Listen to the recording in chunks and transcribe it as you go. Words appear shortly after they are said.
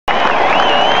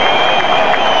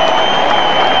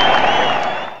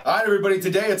everybody,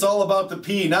 today it's all about the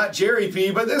pee, not Jerry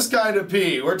pee, but this kind of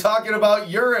pee. We're talking about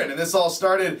urine, and this all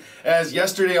started as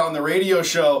yesterday on the radio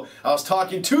show. I was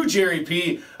talking to Jerry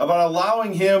P about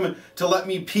allowing him to let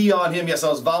me pee on him. Yes, I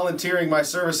was volunteering my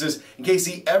services in case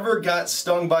he ever got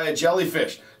stung by a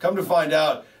jellyfish. Come to find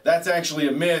out, that's actually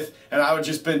a myth, and I would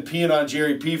just been peeing on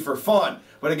Jerry P for fun.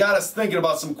 But it got us thinking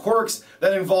about some quirks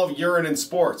that involve urine in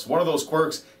sports. One of those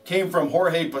quirks came from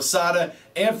Jorge Posada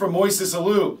and from Moisés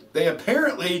Alou. They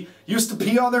apparently used to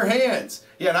pee on their hands.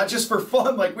 Yeah, not just for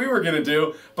fun like we were going to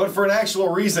do, but for an actual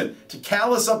reason. To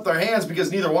callus up their hands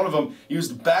because neither one of them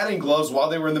used batting gloves while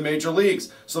they were in the major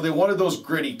leagues. So they wanted those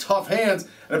gritty, tough hands,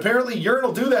 and apparently urine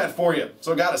will do that for you.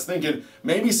 So it got us thinking,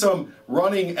 maybe some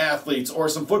running athletes or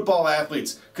some football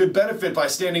athletes could benefit by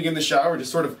standing in the shower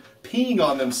just sort of peeing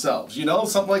on themselves, you know,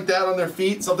 something like that on their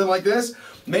feet, something like this.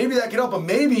 Maybe that could help them.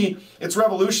 Maybe it's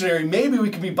revolutionary. Maybe we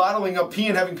could be bottling up pee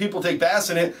and having people take baths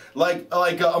in it like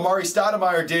Amari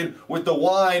Stoudemire did with the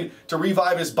wine to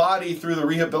revive his body through the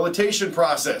rehabilitation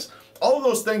process. All of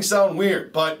those things sound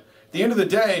weird, but at the end of the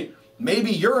day,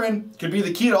 maybe urine could be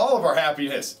the key to all of our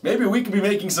happiness. Maybe we could be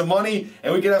making some money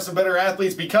and we could have some better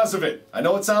athletes because of it. I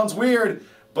know it sounds weird,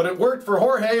 but it worked for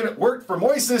Jorge and it worked for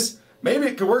Moises. Maybe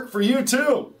it could work for you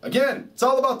too. Again, it's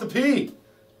all about the pee.